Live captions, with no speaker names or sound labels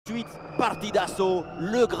Ensuite, partie d'assaut,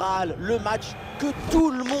 le Graal, le match que tout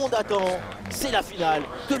le monde attend, c'est la finale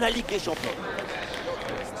de la Ligue des Champions.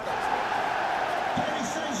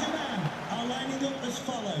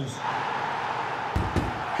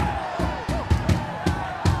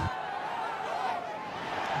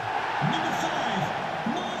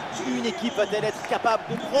 Une équipe va-t-elle être capable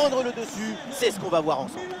de prendre le dessus? C'est ce qu'on va voir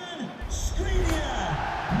ensemble.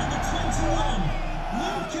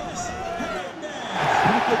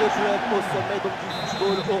 Plus que de clubs au sommet donc du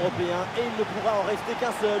football européen et il ne pourra en rester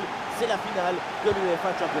qu'un seul, c'est la finale de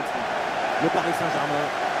l'UEFA Champions League. Le Paris Saint-Germain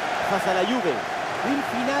face à la Juve. Une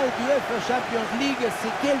finale d'UEFA Champions League,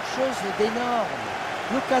 c'est quelque chose d'énorme.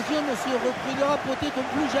 L'occasion ne se reproduira peut-être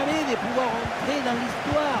plus jamais de pouvoir entrer dans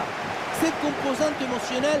l'histoire. Cette composante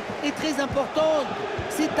émotionnelle est très importante.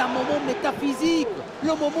 C'est un moment métaphysique,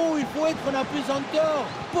 le moment où il faut être en apesanteur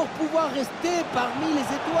pour pouvoir rester parmi les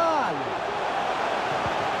étoiles.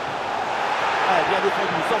 Bien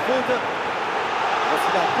défendu, sans faute. Voici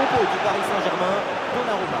la compo du Paris Saint-Germain.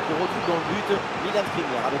 Donnarumma qu'on retrouve dans le but. Milan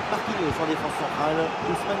Skriniar avec Marquinhos en défense centrale.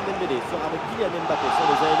 Ousmane Dembélé sera avec Kylian Mbappé sur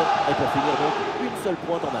les ailes. Et pour finir donc, une seule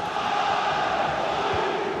pointe en attaque.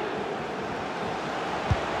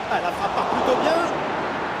 La frappe part plutôt bien.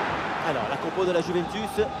 Alors, la compo de la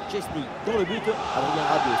Juventus, Chesney dans le but. Adrien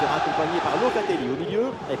Rabiot sera accompagné par Locatelli au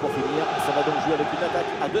milieu. Et pour finir, ça va donc jouer avec une attaque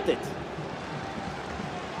à deux têtes.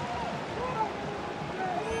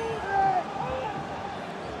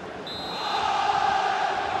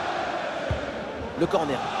 Le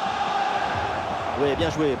corner. Oui,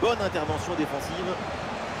 bien joué. Bonne intervention défensive.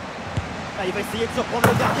 Il va essayer de surprendre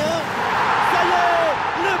le gardien. Ça y est,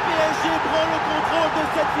 le PSG prend le contrôle de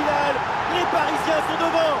cette finale. Les Parisiens sont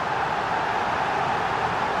devant.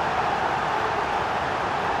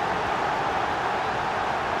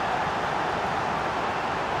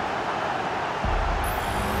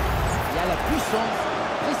 Il y a la puissance,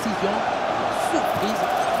 la précision, la surprise.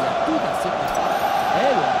 Il y a tout dans cette attaque.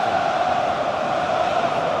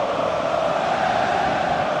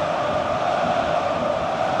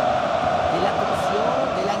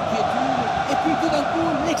 Tout d'un coup,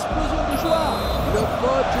 l'explosion de joie. Le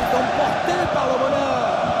coach est emporté par le bonheur.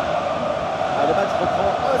 Le match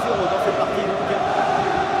reprend 1-0 dans cette partie.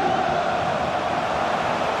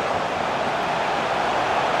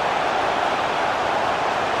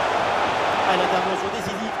 L'intervention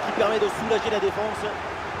décisive qui permet de soulager la défense.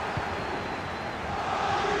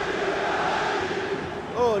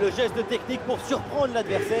 Oh, le geste technique pour surprendre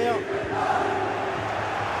l'adversaire.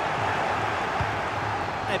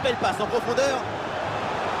 Belle passe en profondeur.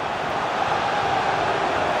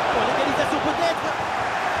 Pour l'égalisation peut-être.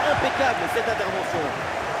 Impeccable cette intervention.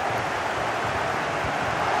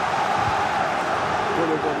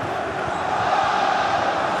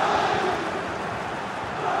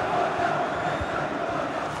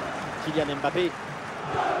 Kylian Mbappé.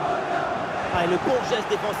 Et le bon geste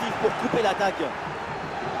défensif pour couper l'attaque.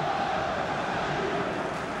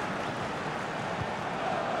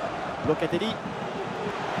 Locatelli.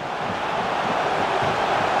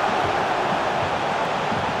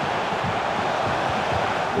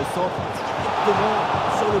 Le centre directement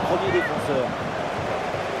sur le premier défenseur.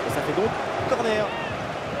 Et ça fait donc corner.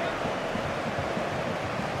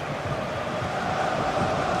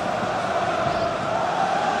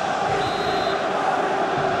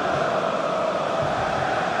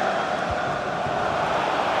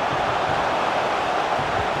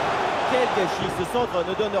 Quel gâchis, ce centre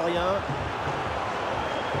ne donne rien.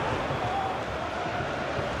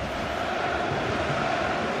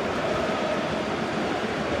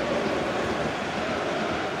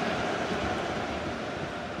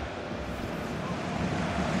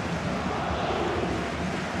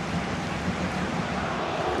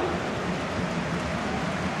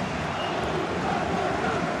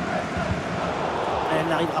 Elle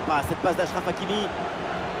n'arrivera pas à cette passe d'Achraf Hakimi.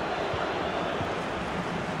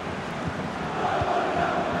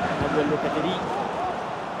 Locatelli.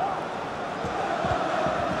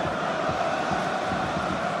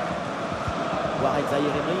 Warren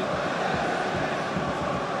Zaïre-Emery.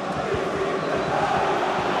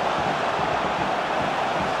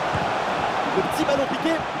 Le petit ballon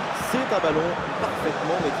piqué, c'est un ballon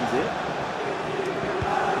parfaitement maîtrisé.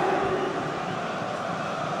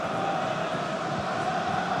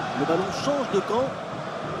 Le ballon change de camp.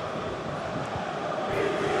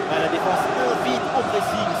 La défense vite en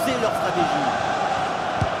pressing, c'est leur stratégie.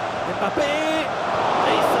 Mbappé.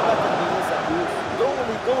 Et ça va terminer sa course dans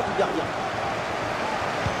les gants du gardien.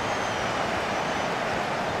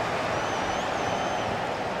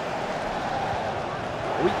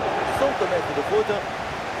 Oui, sans commettre de faute.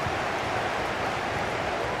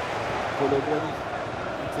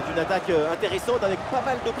 C'est une attaque intéressante avec pas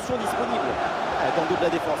mal d'options disponibles. Dans le dos de la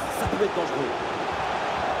défense, ça peut être dangereux.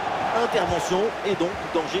 Intervention et donc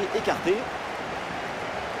danger écarté.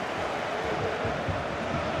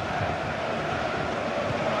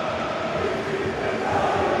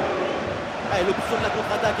 L'option de la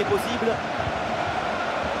contre-attaque est possible.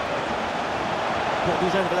 Pour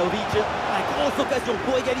Dujan Vlahovic, grosse occasion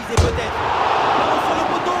pour égaliser peut-être. Sur le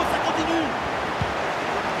poteau, ça continue.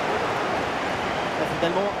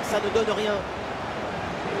 Finalement, ça ne donne rien.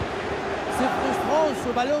 C'est frustrant ce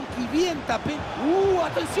ballon qui vient taper. Ouh,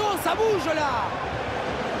 attention, ça bouge là.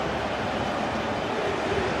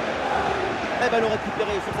 Ballon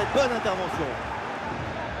récupéré sur cette bonne intervention.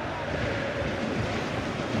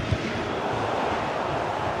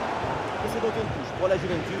 Et c'est donc une touche pour la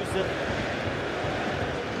Juventus.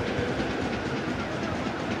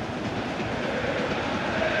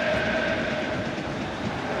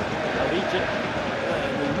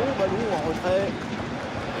 Le long ballon en retrait.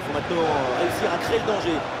 Il faut maintenant réussir à créer le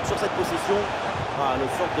danger sur cette possession. Le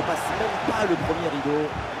centre ne passe même pas le premier rideau.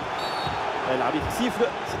 L'arbitre siffle,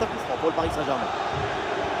 c'est un coup franc pour le Paris Saint-Germain.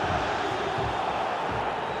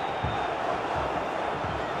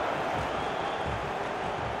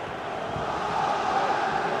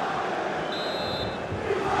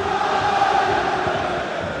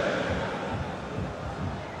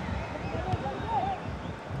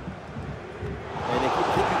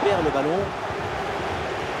 L'équipe récupère le ballon.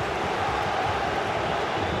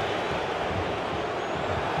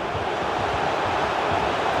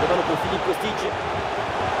 Pour Philippe Kostic.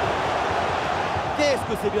 Qu'est-ce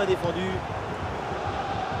que c'est bien défendu.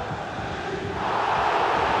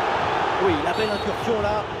 Oui, la belle incursion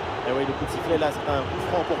là. Et oui, le coup de sifflet là, c'est un coup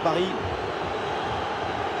franc pour Paris.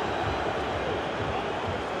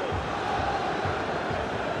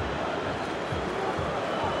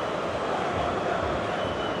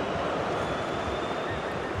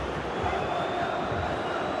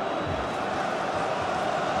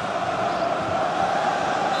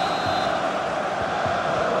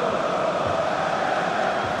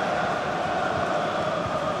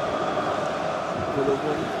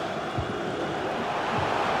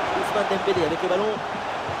 Ousmane Dembélé avec le ballon.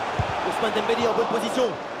 Ousmane Dembélé en bonne position.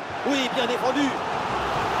 Oui, bien défendu.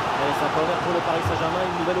 Et ça corner pour le Paris Saint-Germain.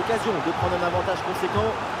 Une nouvelle occasion de prendre un avantage conséquent.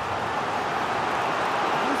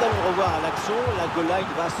 Nous allons revoir l'action. La goal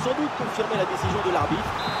line va sans doute confirmer la décision de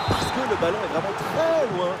l'arbitre parce que le ballon est vraiment très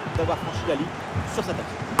loin d'avoir franchi la ligne sur sa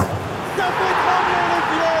tête. Ça fait trembler le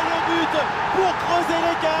filet, le but pour creuser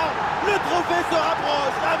l'écart. Le trophée se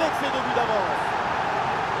rapproche avec ses 2 buts d'avance.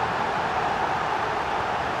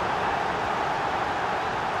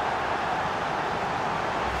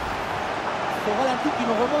 Au ralenti qui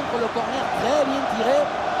nous remontre le corner très bien tiré.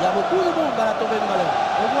 Il y a beaucoup de monde à la tombée du ballon.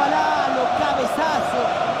 Et voilà le cabeçazo,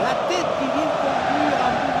 la tête qui vient conclure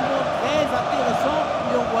un mouvement très intéressant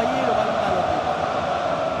et envoyer le ballon dans le but.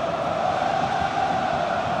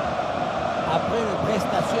 Après une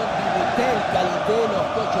prestation d'une telle qualité, leur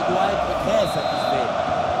coach doit être très satisfait.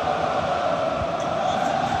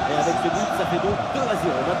 Et avec ce but, ça fait donc 2-0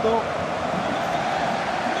 maintenant.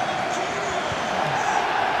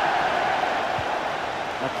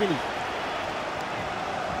 Kelly.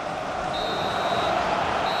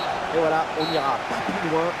 Et voilà, on n'ira pas plus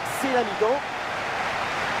loin, c'est la mi-temps.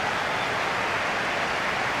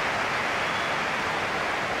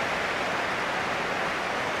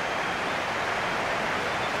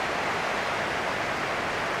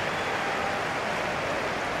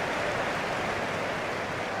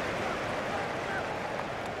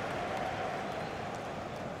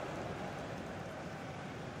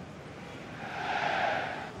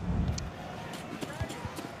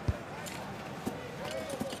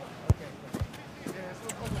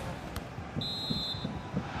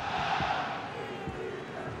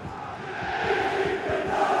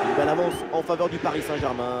 Avance en faveur du Paris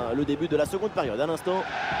Saint-Germain. Le début de la seconde période à l'instant.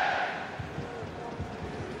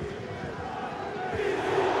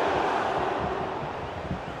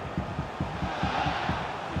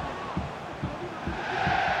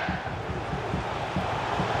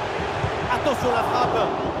 Attention la frappe.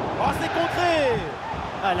 Oh, c'est contré.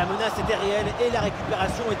 La menace était réelle et la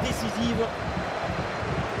récupération est décisive.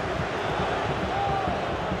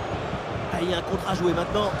 Il y a un contre à jouer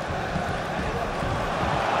maintenant.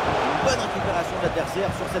 Bonne récupération de l'adversaire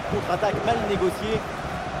sur cette contre-attaque mal négociée.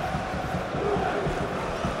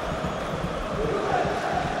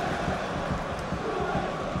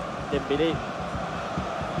 Dembélé.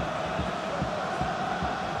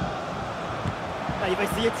 Il va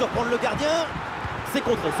essayer de surprendre le gardien. C'est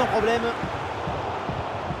contré sans problème.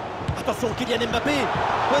 Attention, Kylian Mbappé.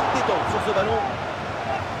 bonne détente sur ce ballon.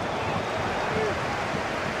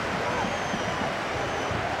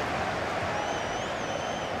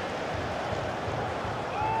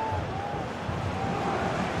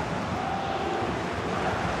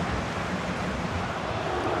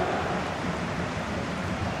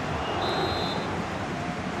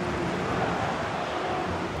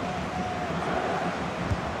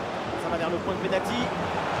 Vers le point de pénalty.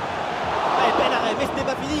 Et bel arrêt, mais ce n'est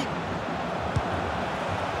pas fini.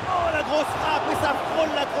 Oh, la grosse frappe et ça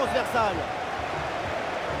frôle la transversale.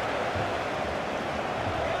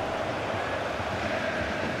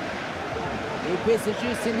 Le PSG,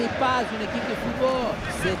 ce n'est pas une équipe de football,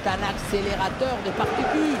 c'est un accélérateur de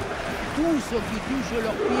particules. Tout ce qui touche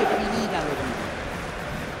leur pied finit dans le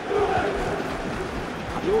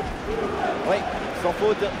but. Oui, sans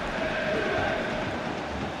faute.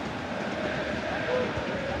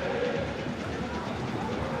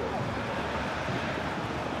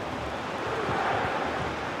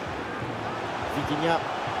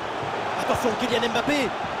 Attention, Kylian Mbappé.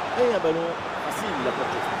 Et un ballon facile, la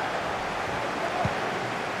portée.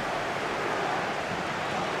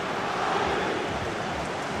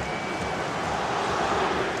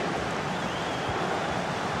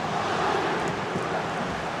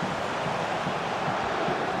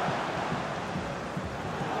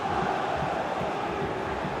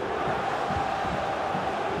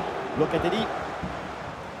 Locatelli.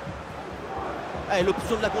 Et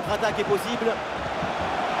l'option de la contre-attaque est possible.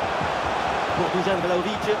 Pour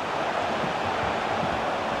Juventus.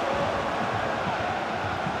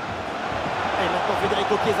 Et maintenant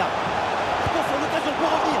Federico Chiesa. Attention, l'occasion pour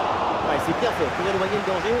revenir. Ouais, c'est bien fait pour éloigner le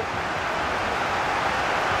danger.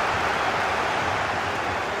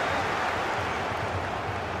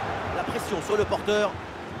 La pression sur le porteur.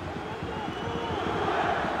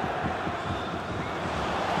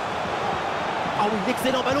 Ah oui,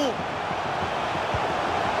 l'excellent ballon.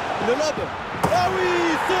 Le lob. Ah oui,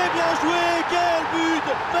 c'est bien joué, quel but!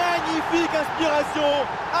 Magnifique inspiration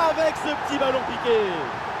avec ce petit ballon piqué.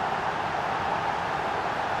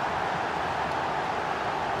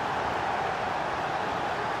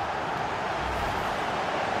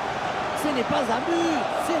 Ce n'est pas un but,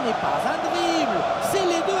 ce n'est pas un dribble, c'est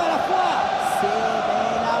les deux à la fois. C'est de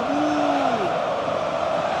l'amour.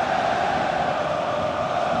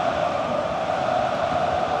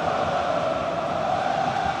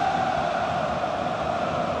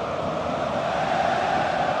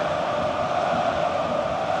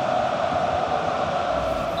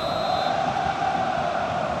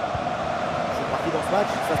 Dans ce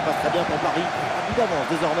match, ça se passe très bien pour Paris. Un but d'avance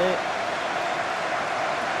désormais.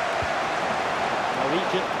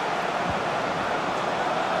 Avec.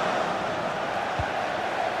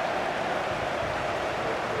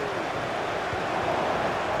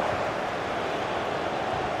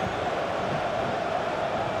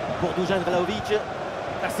 Pour Dujan Vlahovic.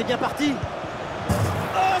 Ah, c'est bien parti.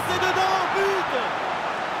 Oh, c'est dedans, but!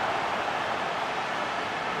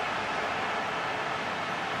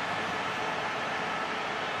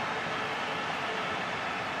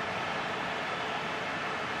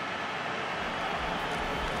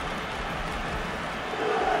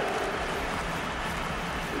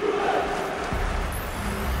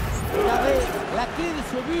 La clé de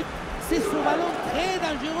ce but, c'est ce ballon très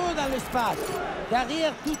dangereux dans l'espace.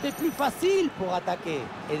 Derrière, tout est plus facile pour attaquer.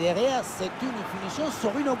 Et derrière, c'est une finition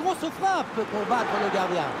sur une grosse frappe pour battre le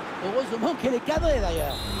gardien. Heureusement qu'elle est cadrée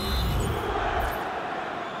d'ailleurs.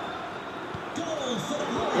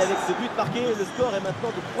 Et avec ce but marqué, le score est maintenant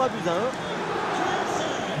de 3-1.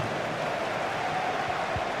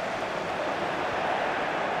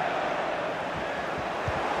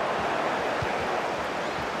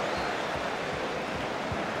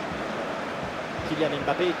 Kylian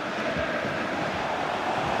Mbappé.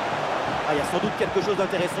 Ah, il y a sans doute quelque chose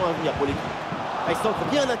d'intéressant à venir pour l'équipe. Ah, il centre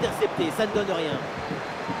bien intercepté, ça ne donne rien.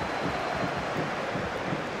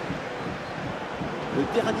 Le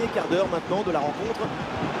dernier quart d'heure maintenant de la rencontre.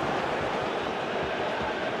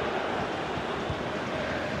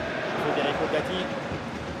 Federico Chiesa.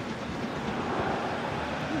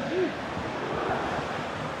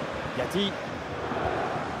 Gatti.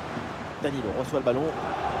 Danilo reçoit le ballon.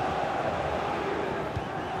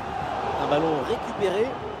 Un ballon récupéré.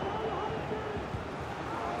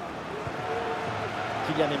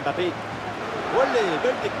 Kylian Mbappé. Olé,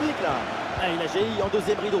 belle technique là. Ah, il a jailli en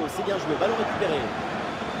deuxième rideau, c'est bien joué. Ballon récupéré.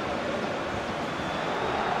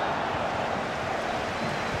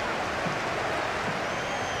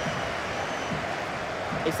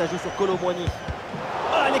 Et ça joue sur Kolo Muani.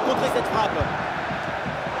 Oh, elle est contrée cette frappe.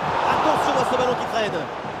 Attention à ce ballon qui traîne.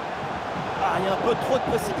 Ah, Ah, il y a un peu trop de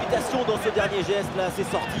précipitation dans ce dernier geste là, c'est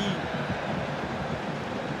sorti.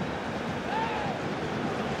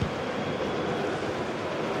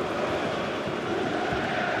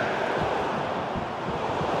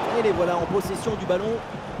 Et les voilà en possession du ballon.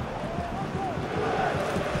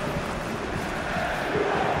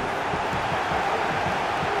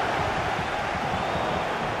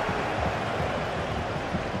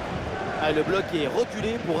 Ah, le bloc est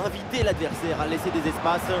reculé pour inviter l'adversaire à laisser des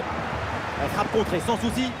espaces. Elle frappe contrée sans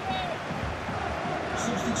souci.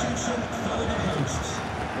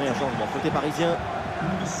 Et un changement côté parisien.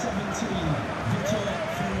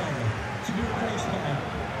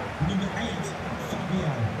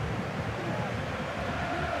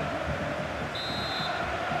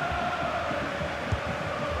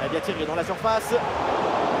 Elle a bien tiré dans la surface.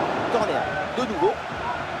 Corner de nouveau.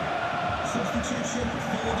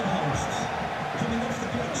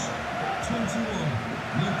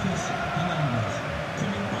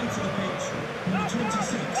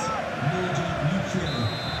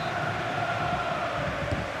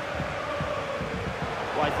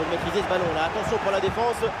 Bon, il faut maîtriser ce ballon là. Attention pour la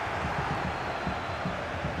défense.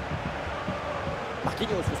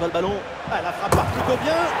 Marquinhos reçoit le ballon. Ah, la frappe part plutôt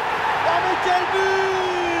bien. Oh mais quel but!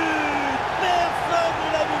 Personne ne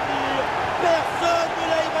l'a vu venir. Personne ne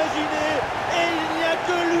l'a imaginé. Et il n'y a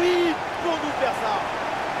que lui pour nous faire ça.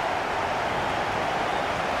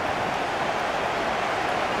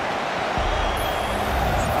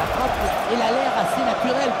 Il a l'air assez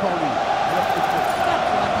naturel pour lui. Alors que pour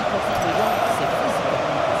 90% des gens, c'est physiquement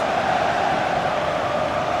impossible.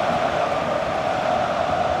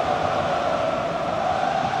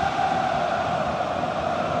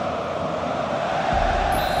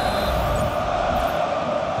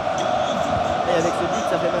 Et avec ce but,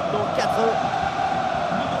 ça fait maintenant 4-1.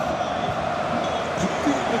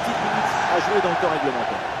 Une petite minute à jouer dans le temps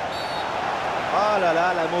réglementaire. Oh là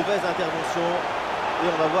là, la mauvaise intervention. Et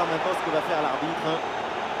on va voir maintenant ce que va faire l'arbitre.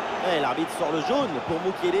 L'arbitre sort le jaune pour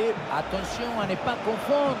Mukele. Attention à ne pas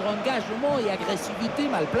confondre engagement et agressivité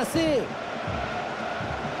mal placée.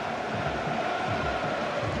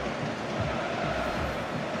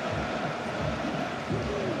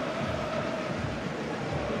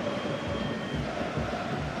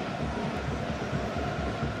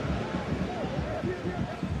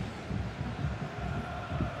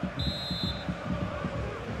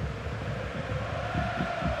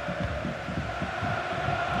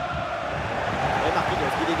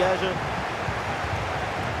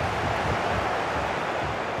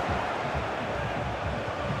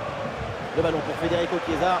 Le ballon pour Federico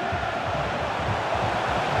Chiesa.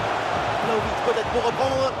 Vlahovic peut-être pour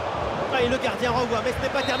reprendre. Et le gardien renvoie, mais ce n'est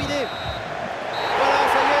pas terminé. Voilà,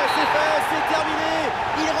 ça y est, c'est fait, c'est terminé.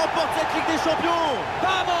 Il remporte cette Ligue des Champions.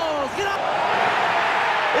 Vamos!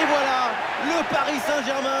 Et voilà, le Paris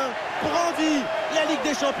Saint-Germain brandit la Ligue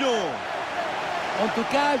des Champions. En tout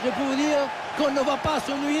cas, je peux vous dire qu'on ne va pas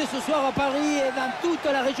s'ennuyer ce soir à Paris et dans toute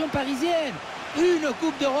la région parisienne. Une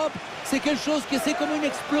Coupe d'Europe, c'est quelque chose que c'est comme une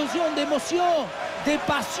explosion d'émotions, des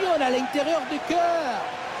passions à l'intérieur du cœur.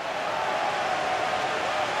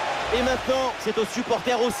 Et maintenant, c'est aux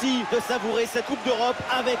supporters aussi de savourer cette Coupe d'Europe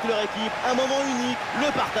avec leur équipe. Un moment unique, le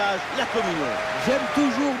partage, la communion. J'aime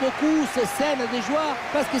toujours beaucoup ces scènes des joueurs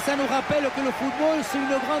parce que ça nous rappelle que le football, c'est une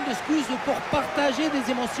grande excuse pour partager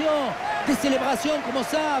des émotions. Des célébrations comme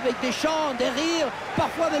ça, avec des chants, des rires,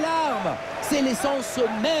 parfois des larmes. C'est l'essence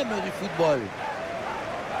même du football.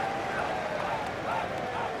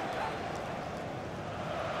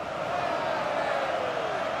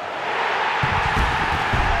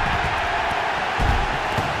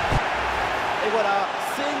 Voilà,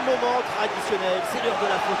 c'est le moment traditionnel, c'est l'heure de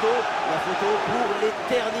la photo pour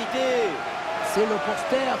l'éternité. C'est le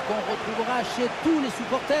poster qu'on retrouvera chez tous les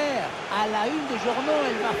supporters. À la une des journaux,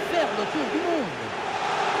 elle va faire le tour du monde.